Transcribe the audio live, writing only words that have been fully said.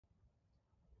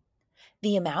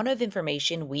The amount of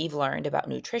information we've learned about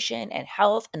nutrition and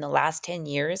health in the last 10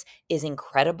 years is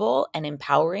incredible and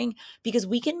empowering because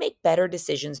we can make better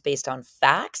decisions based on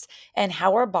facts and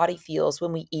how our body feels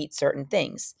when we eat certain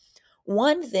things.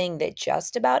 One thing that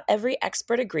just about every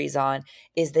expert agrees on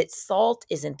is that salt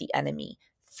isn't the enemy,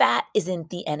 fat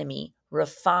isn't the enemy,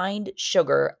 refined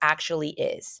sugar actually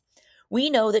is. We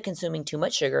know that consuming too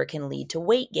much sugar can lead to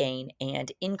weight gain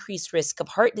and increased risk of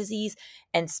heart disease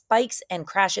and spikes and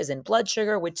crashes in blood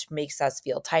sugar, which makes us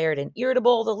feel tired and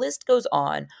irritable. The list goes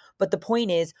on. But the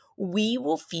point is, we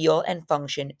will feel and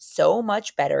function so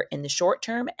much better in the short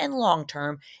term and long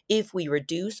term if we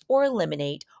reduce or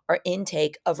eliminate our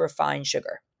intake of refined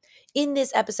sugar. In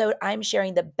this episode, I'm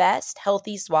sharing the best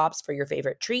healthy swaps for your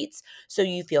favorite treats so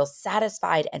you feel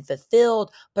satisfied and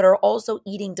fulfilled, but are also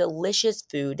eating delicious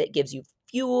food that gives you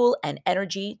fuel and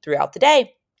energy throughout the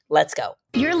day. Let's go.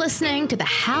 You're listening to the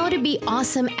How to Be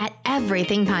Awesome at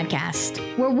Everything podcast,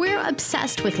 where we're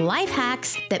obsessed with life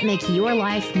hacks that make your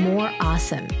life more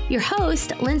awesome. Your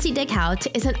host, Lindsay Dickhout,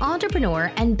 is an entrepreneur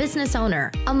and business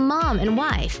owner, a mom and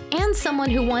wife, and someone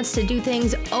who wants to do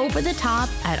things over the top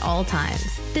at all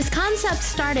times. This concept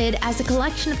started as a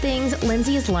collection of things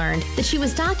Lindsay has learned that she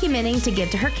was documenting to give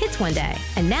to her kids one day,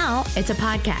 and now it's a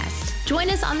podcast. Join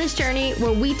us on this journey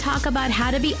where we talk about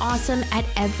how to be awesome at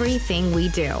everything we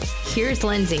do. Here's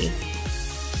Lindsay.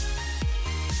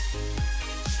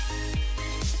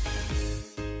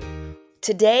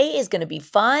 Today is going to be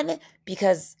fun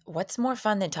because what's more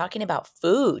fun than talking about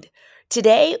food?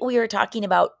 Today, we are talking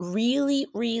about really,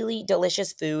 really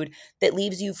delicious food that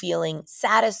leaves you feeling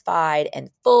satisfied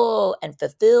and full and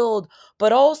fulfilled,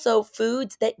 but also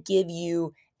foods that give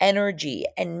you energy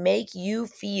and make you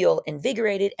feel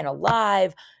invigorated and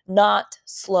alive, not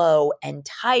slow and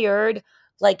tired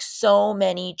like so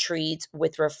many treats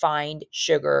with refined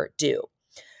sugar do.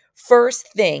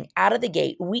 First thing out of the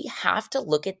gate, we have to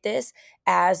look at this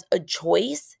as a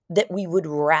choice that we would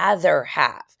rather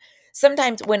have.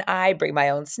 Sometimes when I bring my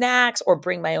own snacks or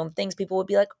bring my own things, people would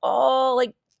be like, "Oh,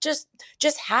 like just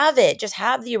have it. Just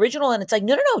have the original." And it's like,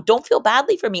 "No, no, no, don't feel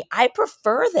badly for me. I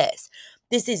prefer this.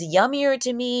 This is yummier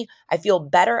to me. I feel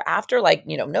better after, like,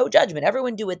 no judgment.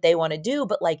 Everyone do what they want to do,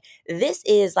 but like this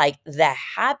is like the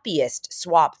happiest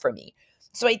swap for me."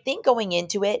 So I think going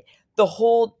into it, the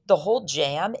whole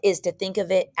jam is to think of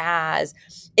it as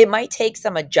it might take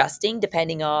some adjusting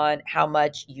depending on how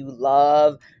much you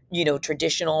love,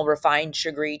 traditional refined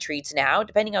sugary treats now,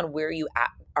 depending on where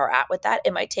are at with that.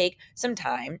 It might take some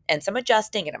time and some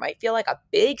adjusting, and it might feel like a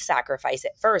big sacrifice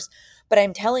at first. But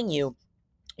I'm telling you,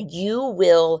 you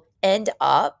will end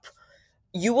up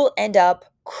you will end up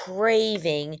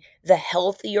craving the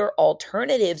healthier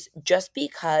alternatives just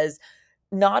because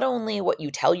not only what you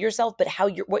tell yourself, but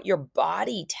what your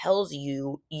body tells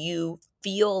you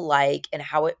feel like and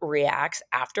how it reacts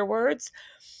afterwards.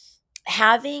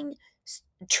 Having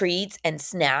treats and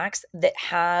snacks that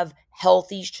have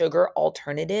healthy sugar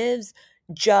alternatives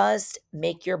just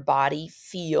make your body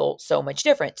feel so much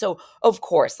different. So, of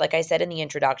course, like I said in the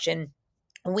introduction,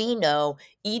 we know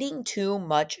eating too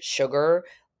much sugar,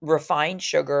 refined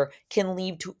sugar, can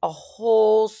lead to a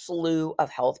whole slew of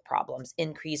health problems,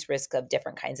 increased risk of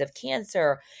different kinds of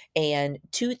cancer and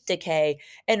tooth decay.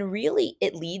 And really,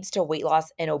 it leads to weight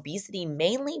loss and obesity,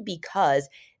 mainly because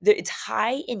it's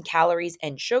high in calories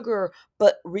and sugar,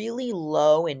 but really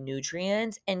low in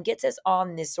nutrients, and gets us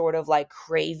on this sort of like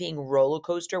craving roller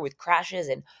coaster with crashes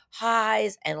and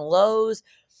highs and lows.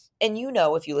 And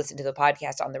if you listen to the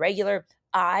podcast on the regular,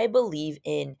 I believe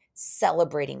in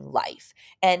celebrating life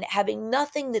and having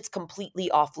nothing that's completely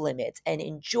off limits and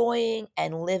enjoying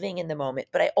and living in the moment.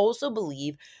 But I also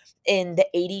believe in the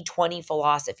 80-20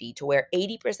 philosophy, to where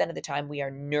 80% of the time we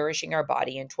are nourishing our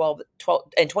body, and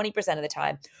 20% of the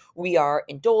time we are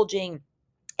indulging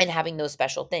and having those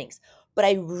special things. But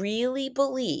I really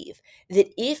believe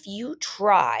that if you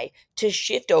try to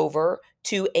shift over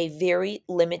to a very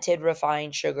limited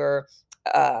refined sugar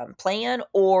plan,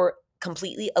 or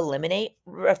completely eliminate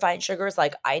refined sugars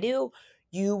like I do,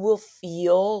 you will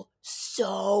feel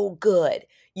so good.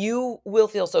 You will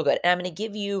feel so good. And I'm going to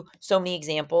give you so many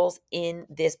examples in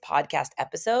this podcast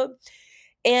episode.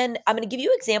 And I'm going to give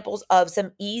you examples of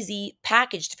some easy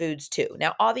packaged foods too.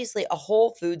 Now, obviously, a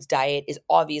whole foods diet is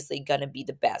obviously going to be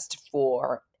the best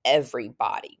for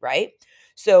everybody, right?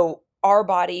 So our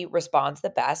body responds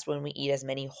the best when we eat as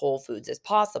many whole foods as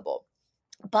possible.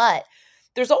 But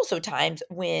there's also times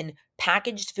when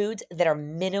packaged foods that are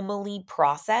minimally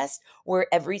processed, where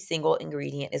every single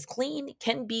ingredient is clean,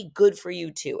 can be good for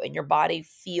you too, and your body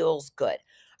feels good.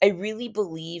 I really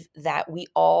believe that we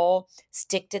all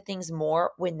stick to things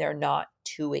more when they're not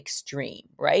too extreme,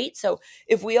 right? So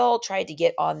if we all tried to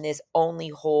get on this only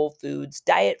whole foods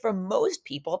diet, for most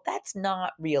people, that's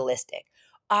not realistic.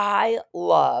 I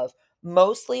love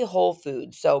mostly whole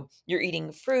foods. So you're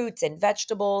eating fruits and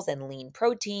vegetables and lean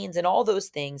proteins and all those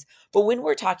things. But when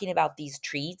we're talking about these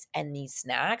treats and these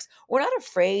snacks, we're not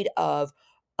afraid of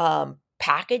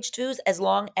packaged foods as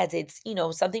long as it's,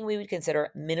 something we would consider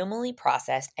minimally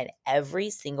processed and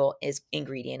every single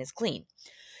ingredient is clean.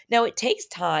 Now, it takes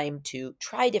time to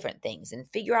try different things and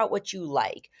figure out what you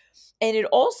like. And it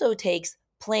also takes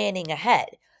planning ahead,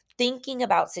 thinking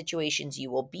about situations you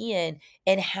will be in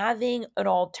and having an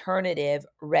alternative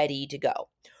ready to go.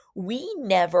 We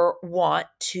never want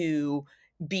to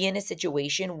be in a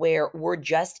situation where we're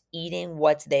just eating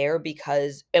what's there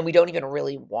because, and we don't even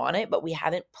really want it, but we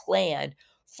haven't planned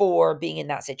for being in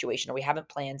that situation, or we haven't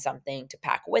planned something to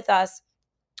pack with us.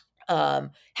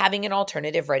 Having an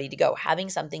alternative ready to go, having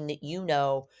something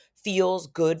that feels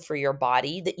good for your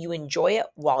body, that you enjoy it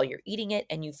while you're eating it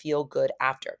and you feel good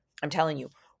after. I'm telling you,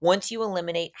 once you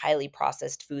eliminate highly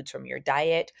processed foods from your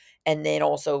diet and then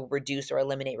also reduce or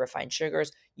eliminate refined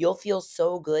sugars, you'll feel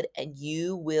so good and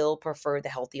you will prefer the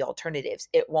healthy alternatives.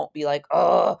 It won't be like,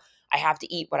 oh, I have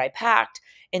to eat what I packed.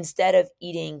 Instead of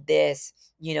eating this,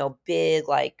 big,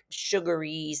 like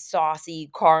sugary, saucy,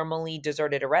 caramely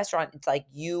dessert at a restaurant, it's like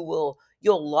you'll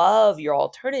love your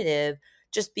alternative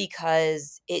just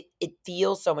because it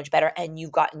feels so much better and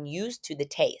you've gotten used to the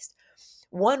taste.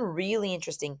 One really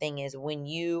interesting thing is when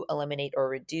you eliminate or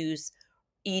reduce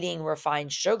eating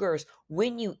refined sugars,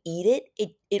 when you eat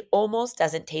it, it almost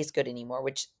doesn't taste good anymore,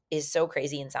 which is so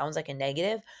crazy and sounds like a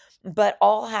negative. But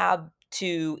I'll have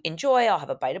to enjoy, I'll have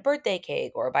a bite of birthday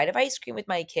cake or a bite of ice cream with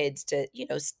my kids to,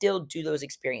 still do those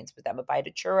experiences with them, a bite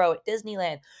of churro at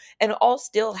Disneyland, and I'll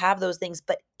still have those things,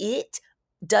 but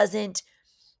doesn't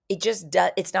it just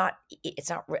does it's not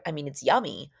I mean, it's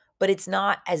yummy, but it's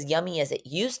not as yummy as it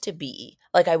used to be.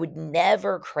 Like, I would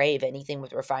never crave anything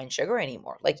with refined sugar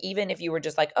anymore. Like, even if you were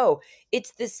just like, "Oh,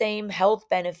 it's the same health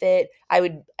benefit," I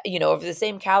would, of the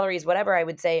same calories, whatever, I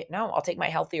would say, "No, I'll take my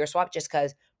healthier swap just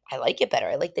because I like it better.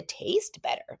 I like the taste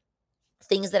better."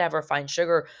 Things that have refined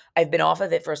sugar, I've been off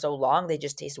of it for so long, they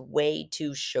just taste way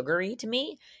too sugary to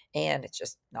me, and it's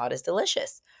just not as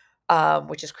delicious,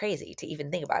 which is crazy to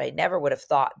even think about. I never would have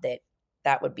thought that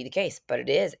that would be the case, but it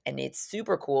is, and it's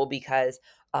super cool because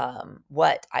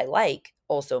what I like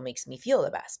also makes me feel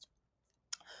the best.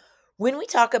 When we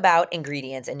talk about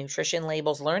ingredients and nutrition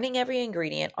labels, learning every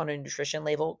ingredient on a nutrition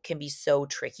label can be so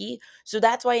tricky. So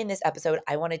that's why in this episode,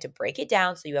 I wanted to break it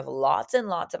down so you have lots and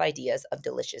lots of ideas of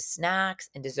delicious snacks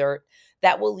and dessert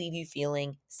that will leave you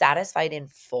feeling satisfied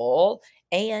and full,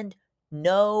 and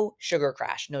no sugar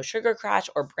crash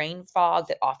or brain fog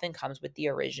that often comes with the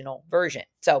original version.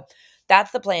 So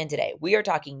that's the plan today. We are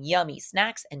talking yummy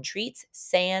snacks and treats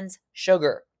sans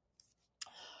sugar.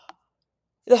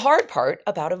 The hard part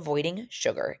about avoiding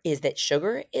sugar is that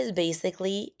sugar is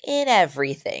basically in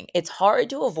everything. It's hard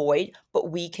to avoid,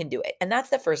 but we can do it. And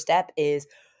that's the first step, is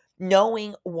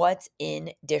knowing what's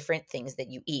in different things that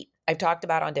you eat. I've talked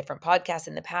about on different podcasts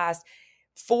in the past,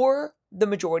 for the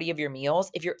majority of your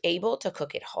meals, if you're able to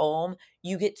cook at home,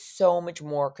 you get so much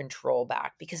more control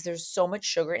back because there's so much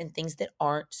sugar in things that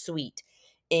aren't sweet,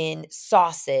 in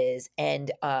sauces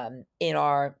and in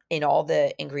all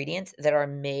the ingredients that are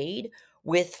made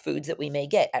with foods that we may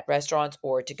get at restaurants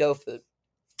or to go food.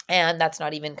 And that's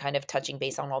not even kind of touching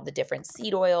base on all the different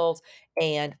seed oils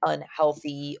and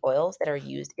unhealthy oils that are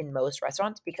used in most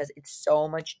restaurants, because it's so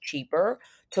much cheaper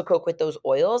to cook with those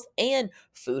oils and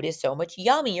food is so much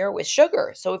yummier with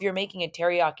sugar. So if you're making a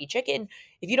teriyaki chicken,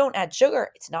 if you don't add sugar,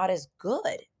 it's not as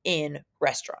good in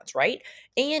restaurants, right?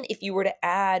 And if you were to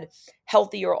add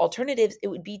healthier alternatives, it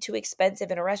would be too expensive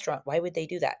in a restaurant. Why would they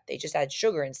do that? They just add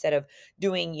sugar instead of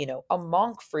doing, a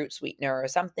monk fruit sweetener or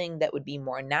something that would be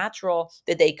more natural,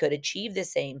 that they could achieve the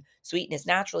same sweetness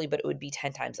naturally, but it would be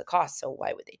 10 times the cost. So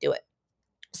why would they do it?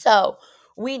 So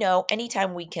we know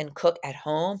anytime we can cook at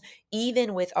home,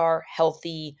 even with our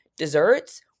healthy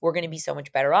desserts, we're going to be so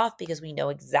much better off because we know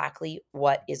exactly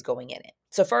what is going in it.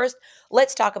 So first,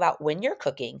 let's talk about, when you're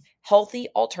cooking, healthy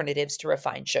alternatives to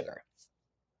refined sugar.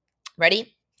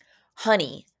 Ready?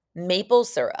 Honey, maple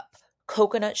syrup,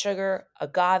 coconut sugar,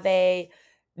 agave,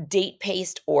 date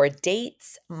paste or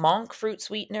dates, monk fruit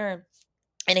sweetener.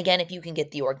 And again, if you can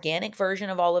get the organic version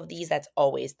of all of these, that's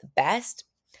always the best.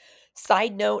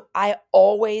 Side note, I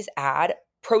always add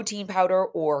protein powder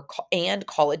and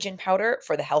collagen powder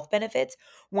for the health benefits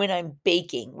when I'm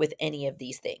baking with any of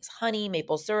these things. Honey,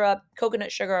 maple syrup,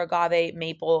 coconut sugar, agave,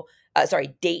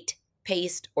 date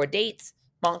paste or dates,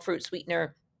 monk fruit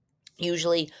sweetener.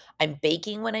 Usually I'm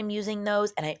baking when I'm using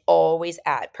those, and I always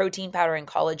add protein powder and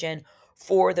collagen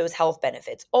for those health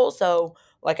benefits. Also,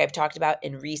 like I've talked about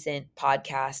in recent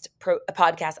podcasts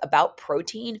about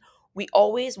protein, we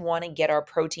always want to get our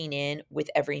protein in with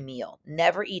every meal.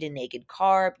 Never eat a naked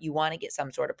carb. You want to get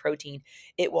some sort of protein.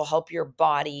 It will help your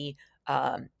body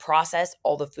process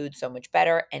all the food so much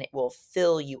better, and it will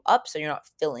fill you up. So you're not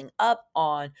filling up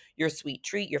on your sweet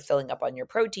treat, you're filling up on your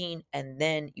protein, and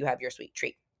then you have your sweet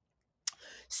treat.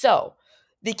 So,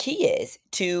 the key is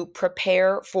to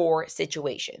prepare for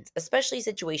situations, especially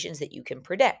situations that you can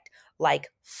predict,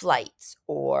 like flights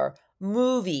or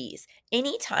movies.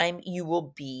 Anytime you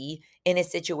will be in a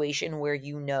situation where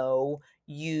you know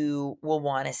you will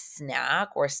want a snack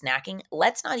or snacking,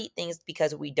 let's not eat things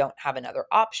because we don't have another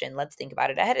option. Let's think about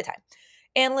it ahead of time.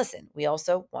 And listen, we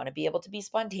also want to be able to be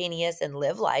spontaneous and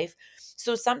live life.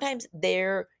 So sometimes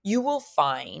there you will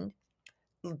find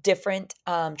different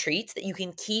treats that you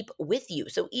can keep with you.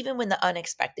 So even when the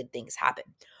unexpected things happen,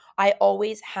 I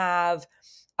always have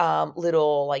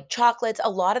little like chocolates. A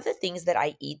lot of the things that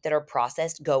I eat that are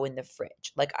processed go in the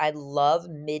fridge. Like I love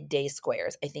midday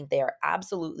squares. I think they are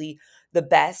absolutely the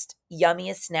best,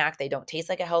 yummiest snack. They don't taste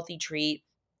like a healthy treat.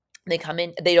 They come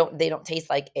in they don't taste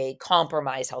like a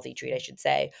compromised healthy treat, I should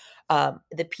say.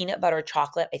 The peanut butter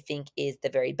chocolate, I think, is the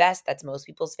very best. That's most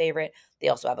people's favorite. They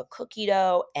also have a cookie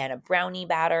dough and a brownie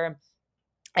batter.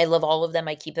 I love all of them.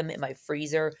 I keep them in my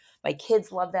freezer. My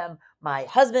kids love them. My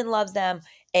husband loves them.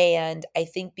 And I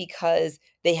think because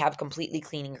they have completely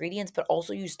clean ingredients, but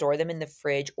also you store them in the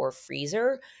fridge or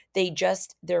freezer,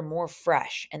 they're more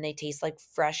fresh and they taste like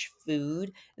fresh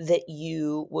food that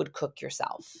you would cook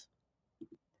yourself.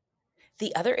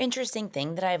 The other interesting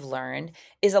thing that I've learned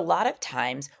is a lot of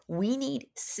times we need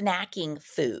snacking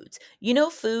foods. You know,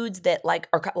 foods that like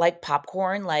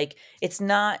popcorn, like it's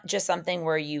not just something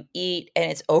where you eat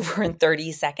and it's over in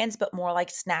 30 seconds, but more like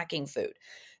snacking food.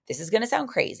 This is going to sound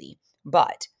crazy,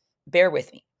 but bear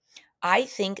with me. I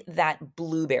think that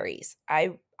blueberries,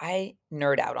 I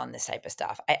nerd out on this type of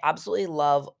stuff. I absolutely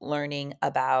love learning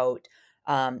about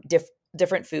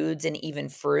different foods and even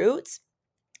fruits,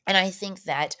 and I think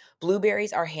that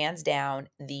blueberries are hands down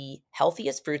the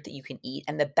healthiest fruit that you can eat.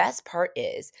 And the best part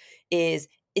is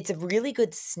it's a really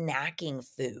good snacking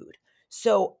food.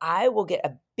 So I will get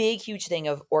a big, huge thing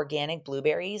of organic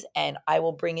blueberries and I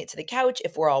will bring it to the couch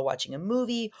if we're all watching a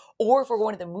movie or if we're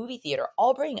going to the movie theater.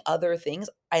 I'll bring other things.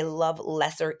 I love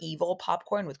lesser evil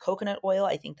popcorn with coconut oil.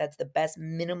 I think that's the best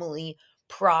minimally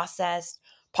processed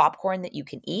popcorn that you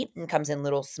can eat and comes in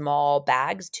little small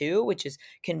bags too, which is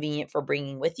convenient for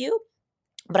bringing with you.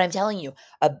 But I'm telling you,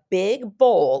 a big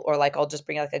bowl, or like I'll just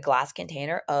bring like a glass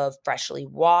container of freshly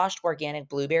washed organic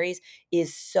blueberries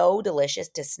is so delicious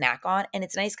to snack on. And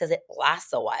it's nice because it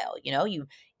lasts a while. You know, you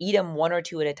eat them one or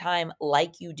two at a time,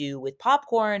 like you do with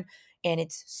popcorn, and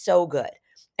it's so good.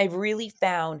 I've really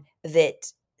found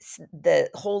that the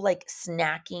whole like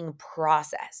snacking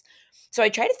process. So I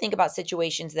try to think about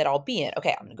situations that I'll be in.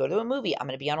 Okay, I'm going to go to a movie. I'm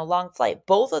going to be on a long flight.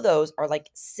 Both of those are like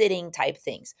sitting type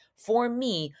things. For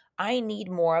me, I need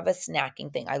more of a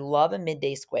snacking thing. I love a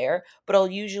midday square, but I'll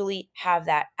usually have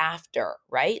that after,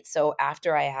 right? So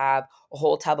after I have a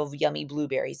whole tub of yummy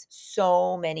blueberries,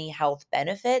 so many health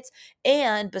benefits.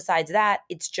 And besides that,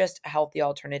 it's just a healthy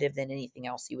alternative than anything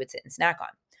else you would sit and snack on.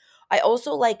 I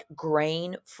also like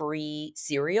grain free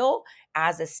cereal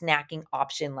as a snacking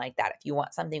option like that. If you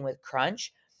want something with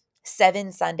crunch,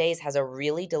 Seven Sundays has a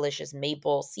really delicious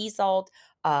maple sea salt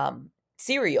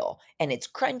cereal, and it's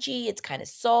crunchy, it's kind of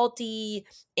salty,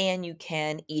 and you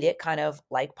can eat it kind of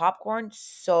like popcorn.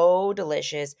 So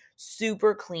delicious,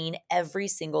 super clean. Every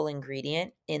single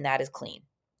ingredient in that is clean.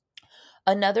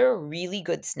 Another really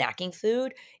good snacking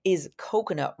food is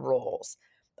coconut rolls.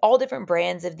 All different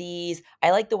brands of these. I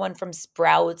like the one from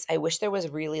Sprouts. I wish there was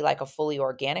really like a fully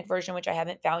organic version, which I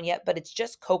haven't found yet, but it's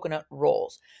just coconut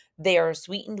rolls. They are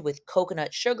sweetened with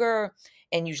coconut sugar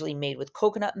and usually made with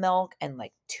coconut milk and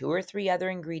like two or three other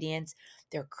ingredients.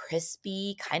 They're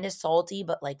crispy, kind of salty,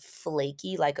 but like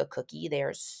flaky like a cookie. They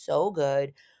are so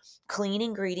good. Clean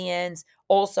ingredients.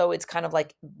 Also, it's kind of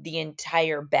like the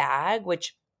entire bag,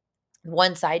 which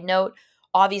one side note,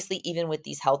 obviously, even with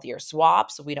these healthier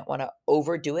swaps, we don't want to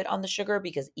overdo it on the sugar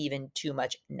because even too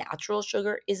much natural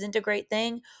sugar isn't a great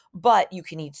thing. But you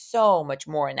can eat so much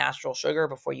more natural sugar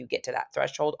before you get to that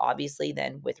threshold, obviously,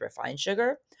 than with refined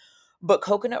sugar. But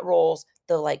coconut rolls,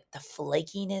 the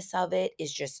flakiness of it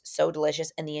is just so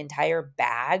delicious. And the entire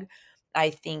bag, I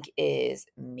think, is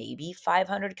maybe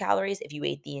 500 calories if you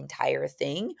ate the entire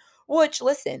thing, which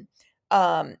listen,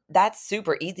 That's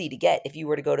super easy to get. If you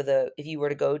were to go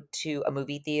to a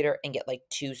movie theater and get like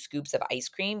 2 scoops of ice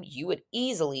cream, you would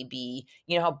easily be,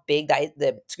 you know how big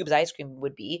the scoops of ice cream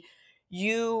would be?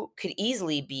 You could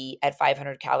easily be at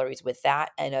 500 calories with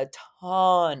that and a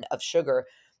ton of sugar.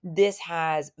 This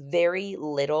has very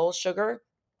little sugar,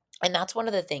 and that's one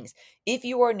of the things. If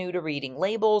you are new to reading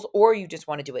labels or you just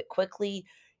want to do it quickly,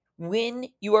 when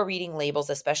you are reading labels,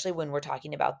 especially when we're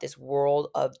talking about this world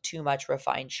of too much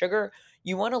refined sugar,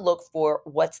 you want to look for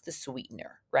what's the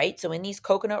sweetener, right? So in these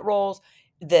coconut rolls,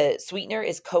 the sweetener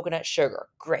is coconut sugar.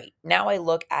 Great. Now I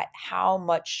look at how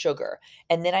much sugar.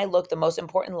 And then I look, the most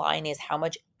important line is how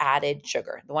much added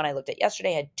sugar. The one I looked at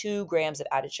yesterday had 2 grams of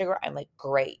added sugar. I'm like,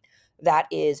 great. That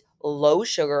is low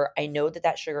sugar. I know that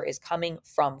that sugar is coming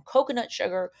from coconut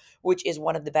sugar, which is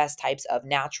one of the best types of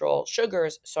natural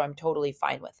sugars. So I'm totally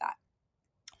fine with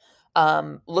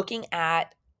that. Looking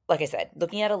at, like I said,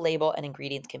 looking at a label and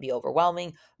ingredients can be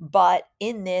overwhelming. But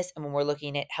in this, and when we're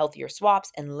looking at healthier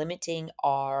swaps and limiting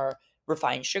our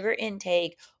refined sugar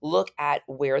intake, look at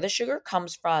where the sugar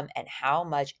comes from and how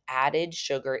much added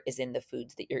sugar is in the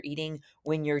foods that you're eating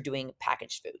when you're doing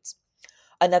packaged foods.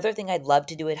 Another thing I'd love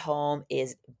to do at home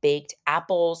is baked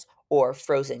apples or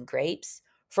frozen grapes.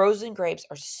 Frozen grapes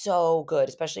are so good,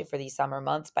 especially for these summer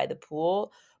months by the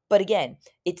pool. But again,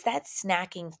 it's that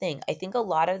snacking thing. I think a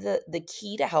lot of the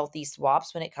key to healthy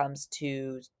swaps when it comes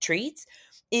to treats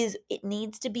is it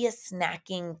needs to be a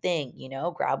snacking thing, you know,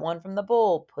 grab one from the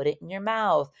bowl, put it in your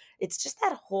mouth. It's just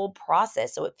that whole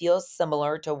process. So it feels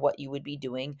similar to what you would be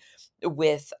doing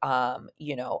with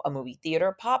you know, a movie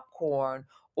theater popcorn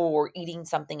or eating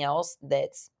something else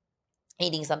like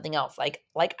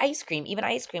ice cream. Even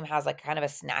ice cream has like kind of a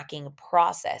snacking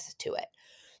process to it.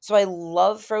 So I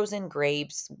love frozen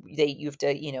grapes. You have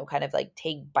to, you know, kind of like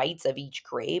take bites of each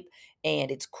grape, and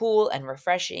it's cool and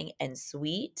refreshing and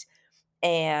sweet.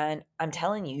 And I'm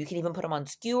telling you, you can even put them on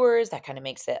skewers. That kind of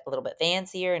makes it a little bit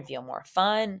fancier and feel more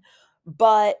fun.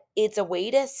 But it's a way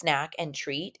to snack and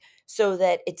treat so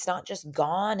that it's not just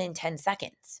gone in 10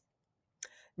 seconds.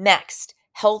 Next,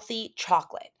 healthy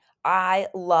chocolate. I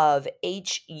love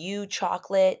HU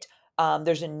chocolate.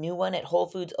 There's a new one at Whole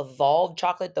Foods, Evolved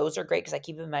chocolate. Those are great because I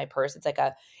keep them in my purse.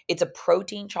 It's a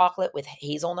protein chocolate with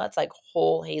hazelnuts, like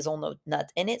whole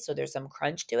hazelnuts in it. So there's some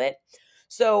crunch to it.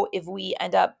 So if we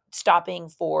end up stopping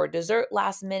for dessert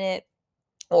last minute,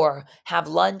 or have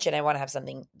lunch and I want to have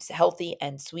something healthy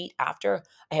and sweet after,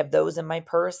 I have those in my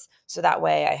purse. So that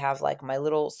way I have like my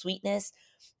little sweetness.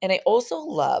 And I also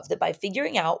love that by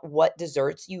figuring out what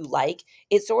desserts you like,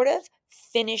 it sort of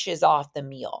finishes off the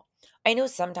meal. I know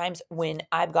sometimes when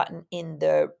I've gotten in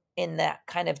that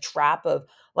kind of trap of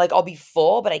like I'll be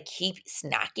full but I keep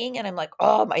snacking and I'm like,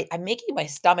 "Oh, I'm making my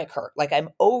stomach hurt." Like I'm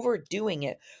overdoing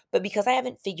it. But because I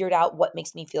haven't figured out what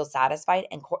makes me feel satisfied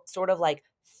and sort of like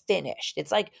finished.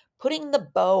 It's like putting the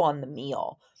bow on the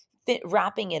meal,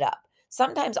 wrapping it up.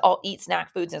 Sometimes I'll eat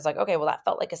snack foods and it's like, okay, well, that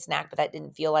felt like a snack, but that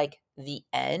didn't feel like the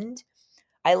end.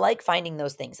 I like finding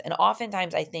those things. And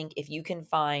oftentimes, I think if you can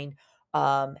find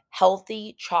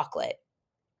healthy chocolate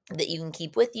that you can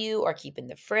keep with you or keep in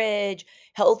the fridge,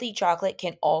 healthy chocolate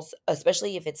can also,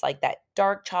 especially if it's like that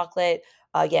dark chocolate.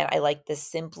 Again, I like the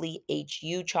Simply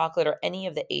HU chocolate or any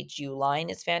of the HU line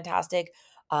is fantastic.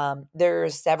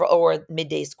 There's several, or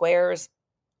Midday Squares,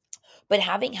 but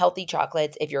having healthy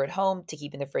chocolates, if you're at home to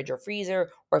keep in the fridge or freezer,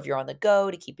 or if you're on the go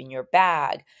to keep in your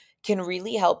bag, can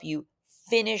really help you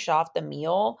finish off the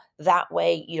meal. That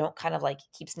way, you don't kind of like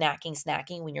keep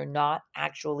snacking when you're not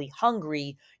actually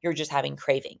hungry, you're just having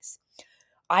cravings.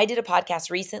 I did a podcast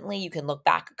recently, you can look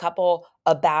back a couple,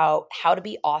 about how to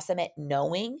be awesome at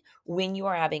knowing when you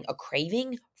are having a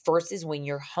craving versus when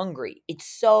you're hungry. It's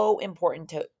so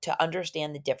important to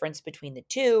understand the difference between the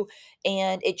two,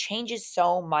 and it changes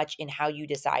so much in how you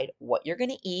decide what you're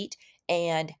going to eat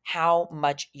and how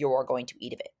much you're going to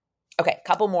eat of it. Okay,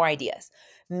 couple more ideas.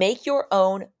 Make your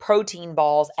own protein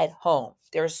balls at home.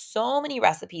 There's so many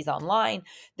recipes online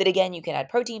that again you can add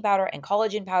protein powder and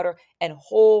collagen powder and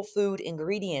whole food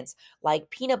ingredients like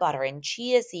peanut butter and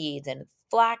chia seeds and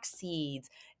flax seeds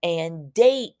and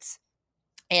dates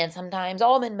and sometimes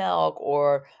almond milk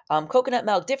or coconut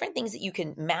milk, different things that you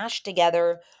can mash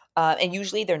together. And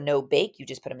usually they're no bake. You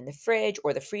just put them in the fridge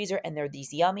or the freezer, and they're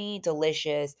these yummy,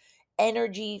 delicious,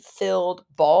 energy filled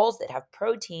balls that have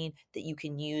protein that you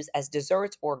can use as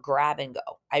desserts or grab and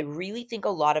go. I really think a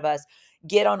lot of us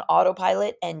get on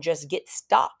autopilot and just get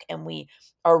stuck, and we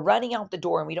are running out the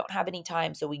door and we don't have any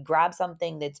time. So we grab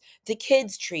something that's the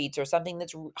kids' treats or something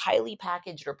that's highly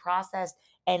packaged or processed,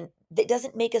 and that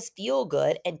doesn't make us feel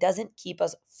good and doesn't keep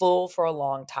us full for a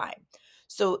long time.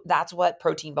 So that's what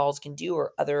protein balls can do,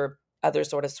 or other other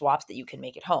sort of swaps that you can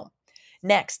make at home.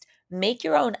 Next, make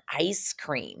your own ice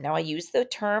cream. Now, I use the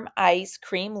term ice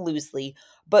cream loosely,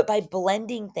 but by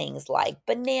blending things like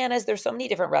bananas, there's so many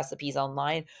different recipes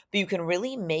online, but you can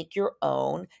really make your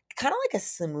own, kind of like a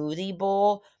smoothie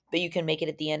bowl, but you can make it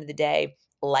at the end of the day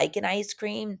like an ice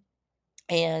cream,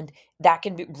 and that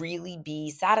can really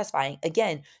be satisfying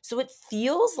again. So it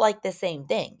feels like the same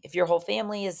thing if your whole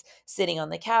family is sitting on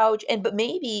the couch. And but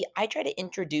maybe I try to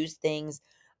introduce things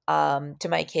to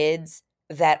my kids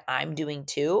that I'm doing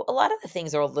too. A lot of the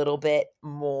things are a little bit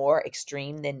more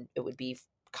extreme than it would be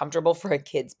comfortable for a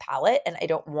kid's palate, and I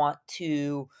don't want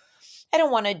to I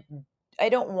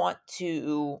don't want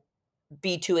to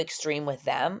be too extreme with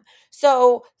them.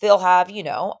 So they'll have,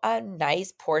 a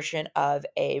nice portion of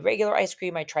a regular ice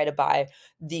cream. I try to buy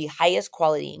the highest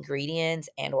quality ingredients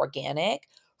and organic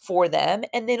for them.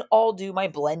 And then I'll do my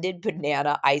blended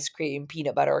banana ice cream,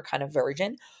 peanut butter kind of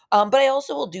version. But I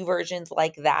also will do versions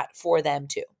like that for them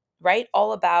too, right?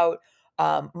 All about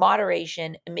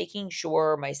moderation and making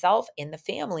sure myself and the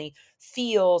family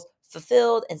feels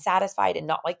fulfilled and satisfied and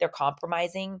not like they're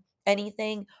compromising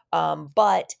anything,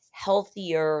 but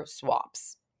healthier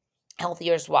swaps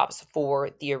for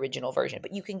the original version.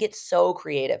 But you can get so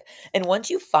creative. And once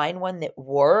you find one that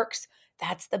works,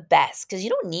 that's the best because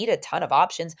you don't need a ton of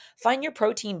options. Find your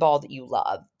protein ball that you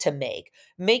love to make.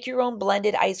 Make your own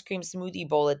blended ice cream smoothie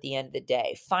bowl at the end of the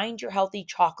day. Find your healthy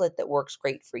chocolate that works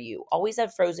great for you. Always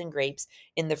have frozen grapes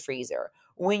in the freezer.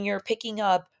 When you're picking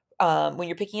up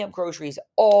groceries,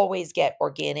 always get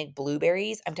organic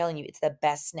blueberries. I'm telling you, it's the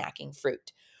best snacking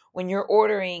fruit. When you're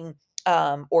ordering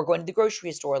or going to the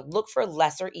grocery store, look for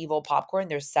lesser evil popcorn.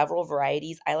 There's several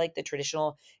varieties. I like the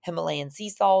traditional Himalayan sea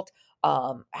salt.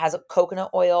 Has a coconut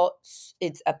oil.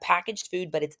 It's a packaged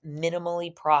food, but it's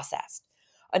minimally processed.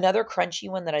 Another crunchy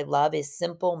one that I love is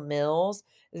Simple Mills.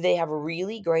 They have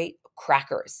really great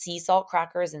crackers, sea salt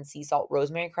crackers and sea salt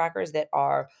rosemary crackers that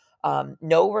are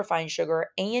no refined sugar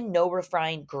and no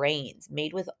refined grains,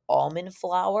 made with almond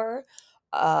flour.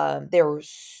 They're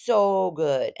so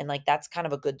good. And like that's kind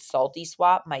of a good salty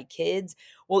swap. My kids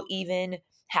will even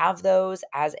have those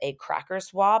as a cracker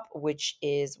swap, which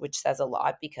says a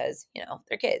lot because,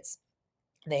 they're kids.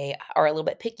 They are a little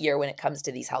bit pickier when it comes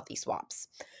to these healthy swaps.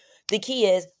 The key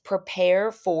is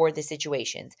prepare for the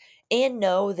situations and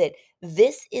know that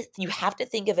you have to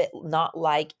think of it not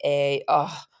like I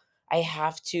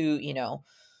have to,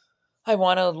 I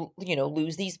want to,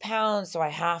 lose these pounds, so I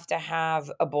have to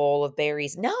have a bowl of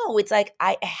berries. No, it's like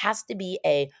it has to be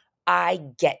I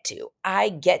get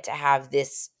to have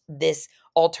this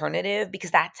alternative because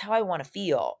that's how I want to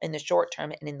feel in the short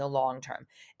term and in the long term.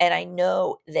 And I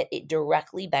know that it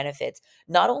directly benefits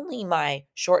not only my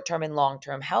short term and long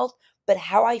term health, but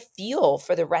how I feel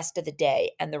for the rest of the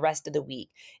day and the rest of the week.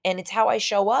 And it's how I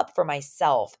show up for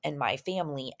myself and my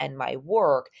family and my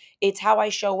work. It's how I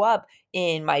show up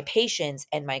in my patience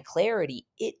and my clarity.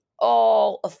 It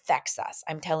all affects us.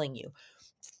 I'm telling you.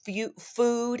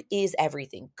 Food is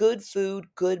everything. Good food,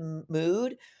 good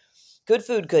mood. Good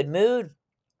food, good mood.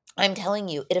 I'm telling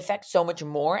you, it affects so much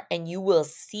more, and you will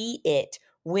see it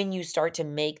when you start to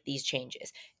make these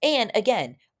changes. And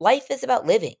again, life is about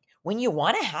living. When you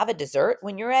want to have a dessert,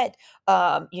 when you're at,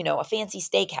 a fancy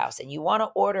steakhouse and you want to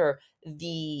order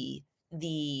the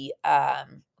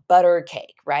butter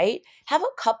cake, right? Have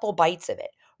a couple bites of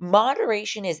it.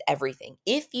 Moderation is everything.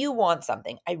 If you want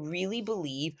something, I really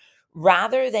believe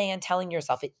rather than telling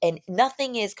yourself it, and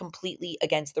nothing is completely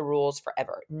against the rules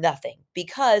forever, nothing,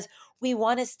 because we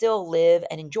want to still live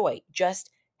and enjoy.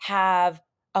 Just have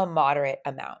a moderate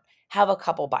amount. Have a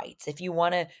couple bites. If you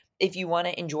want to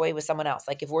enjoy with someone else.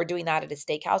 Like if we're doing that at a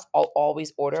steakhouse, I'll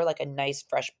always order like a nice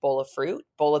fresh bowl of fruit,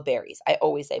 bowl of berries. I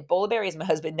always say bowl of berries. My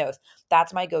husband knows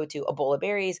that's my go-to, a bowl of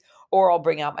berries, or I'll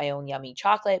bring out my own yummy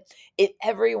chocolate. If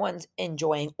everyone's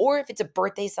enjoying, or if it's a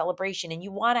birthday celebration and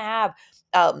you want to have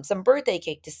some birthday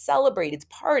cake to celebrate, it's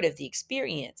part of the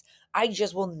experience. I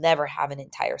just will never have an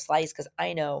entire slice because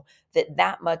I know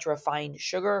that much refined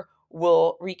sugar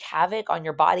will wreak havoc on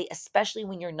your body, especially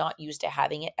when you're not used to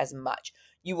having it as much.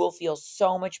 You will feel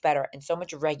so much better and so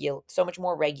much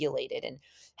more regulated, and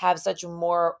have such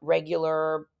more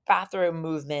regular bathroom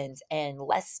movements and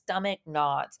less stomach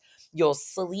knots. You'll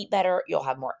sleep better, you'll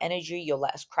have more energy, you'll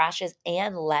less crashes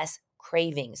and less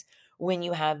cravings when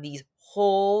you have these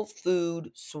whole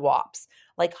food swaps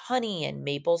like honey and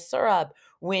maple syrup,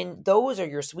 when those are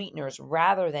your sweeteners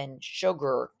rather than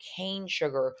sugar, cane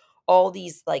sugar, all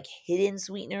these like hidden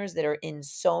sweeteners that are in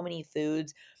so many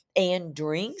foods and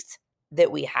drinks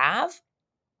that we have.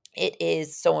 It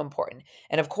is so important.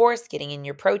 And of course, get in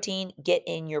your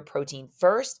protein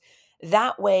first.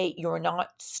 That way you're not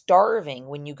starving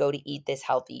when you go to eat this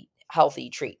healthy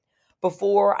treat.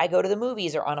 Before I go to the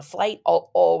movies or on a flight,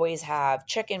 I'll always have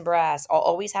chicken breast. I'll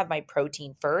always have my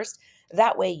protein first.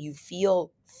 That way you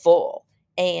feel full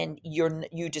and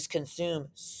you just consume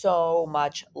so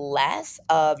much less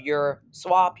of your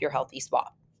healthy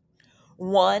swap.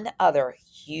 One other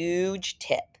huge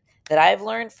tip that I've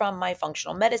learned from my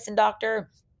functional medicine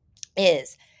doctor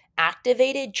is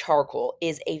activated charcoal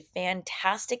is a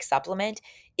fantastic supplement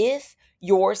if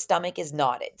your stomach is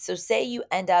knotted. So say you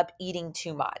end up eating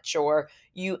too much or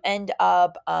you end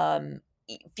up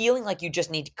feeling like you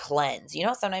just need to cleanse. You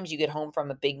know, sometimes you get home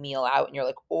from a big meal out and you're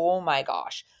like, oh my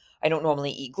gosh, I don't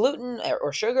normally eat gluten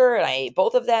or sugar, and I ate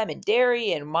both of them and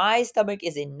dairy, and my stomach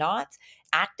is in knots.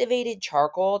 Activated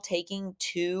charcoal, taking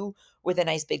 2 with a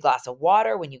nice big glass of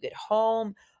water when you get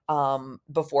home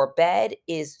before bed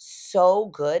is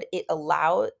so good.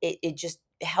 It just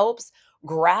helps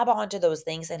grab onto those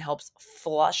things and helps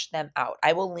flush them out.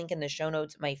 I will link in the show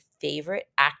notes my favorite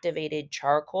activated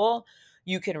charcoal.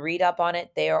 You can read up on it.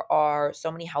 There are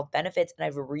so many health benefits, and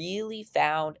I've really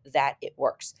found that it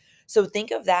works. So think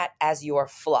of that as your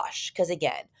flush, because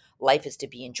again, life is to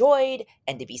be enjoyed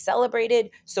and to be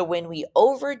celebrated. So when we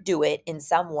overdo it in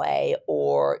some way,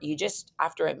 or you just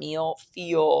after a meal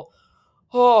feel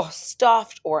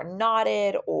stuffed or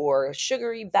knotted or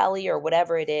sugary belly or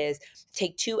whatever it is,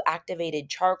 take 2 activated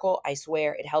charcoal. I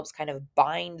swear it helps kind of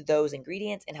bind those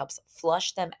ingredients and helps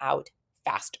flush them out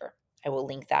faster. I will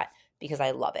link that because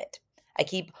I love it. I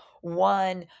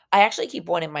actually keep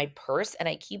one in my purse, and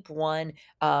I keep one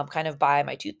kind of by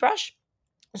my toothbrush.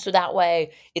 So that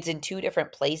way it's in 2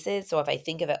 different places. So if I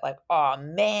think of it like, oh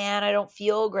man, I don't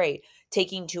feel great,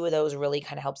 taking 2 of those really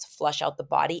kind of helps flush out the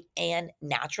body and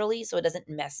naturally, so it doesn't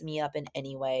mess me up in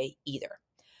any way either.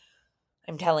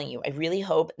 I'm telling you, I really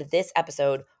hope that this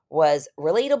episode was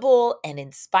relatable and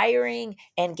inspiring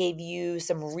and gave you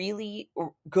some really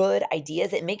good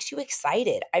ideas. It makes you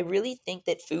excited. I really think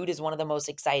that food is one of the most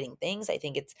exciting things. I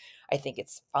think it's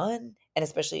fun, and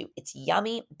especially it's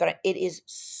yummy, but it is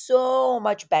so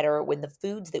much better when the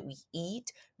foods that we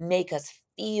eat make us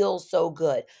feel so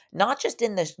good. Not just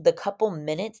in the couple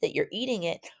minutes that you're eating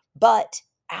it, but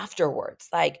afterwards.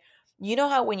 Like, you know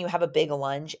how when you have a big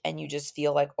lunch and you just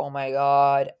feel like, oh my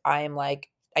God, I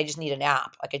just need a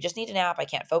nap. Like, I just need a nap. I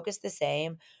can't focus the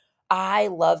same. I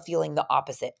love feeling the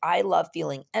opposite. I love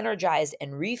feeling energized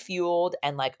and refueled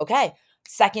and like, okay,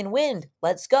 second wind,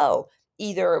 let's go.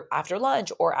 Either after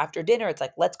lunch or after dinner, it's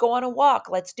like, let's go on a walk.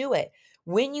 Let's do it.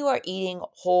 When you are eating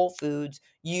whole foods,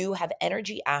 you have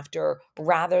energy after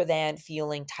rather than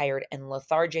feeling tired and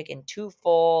lethargic and too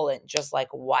full and just like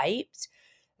wiped.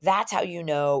 That's how you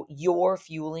know you're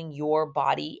fueling your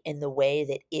body in the way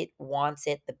that it wants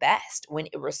it the best, when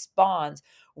it responds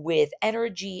with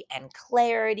energy and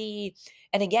clarity.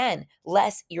 And again,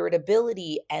 less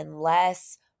irritability and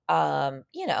less,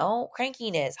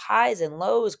 crankiness, highs and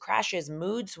lows, crashes,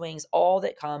 mood swings, all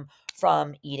that come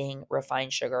from eating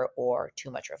refined sugar or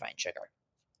too much refined sugar.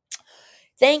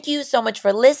 Thank you so much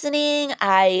for listening.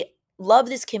 I love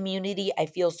this community. I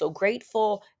feel so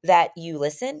grateful that you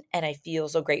listen, and I feel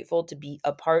so grateful to be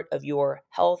a part of your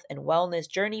health and wellness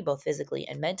journey, both physically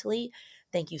and mentally.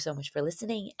 Thank you so much for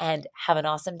listening, and have an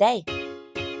awesome day.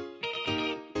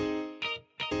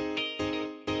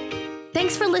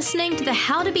 Thanks for listening to the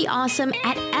How to Be Awesome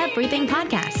at Everything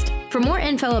podcast. For more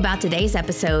info about today's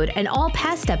episode and all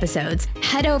past episodes,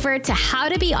 head over to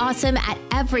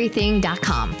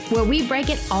howtobeawesomeateverything.com, where we break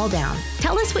it all down.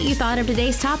 Tell us what you thought of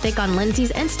today's topic on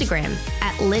Lindsay's Instagram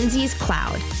at Lindsay's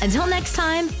Cloud. Until next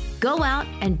time, go out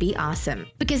and be awesome,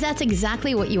 because that's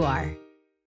exactly what you are.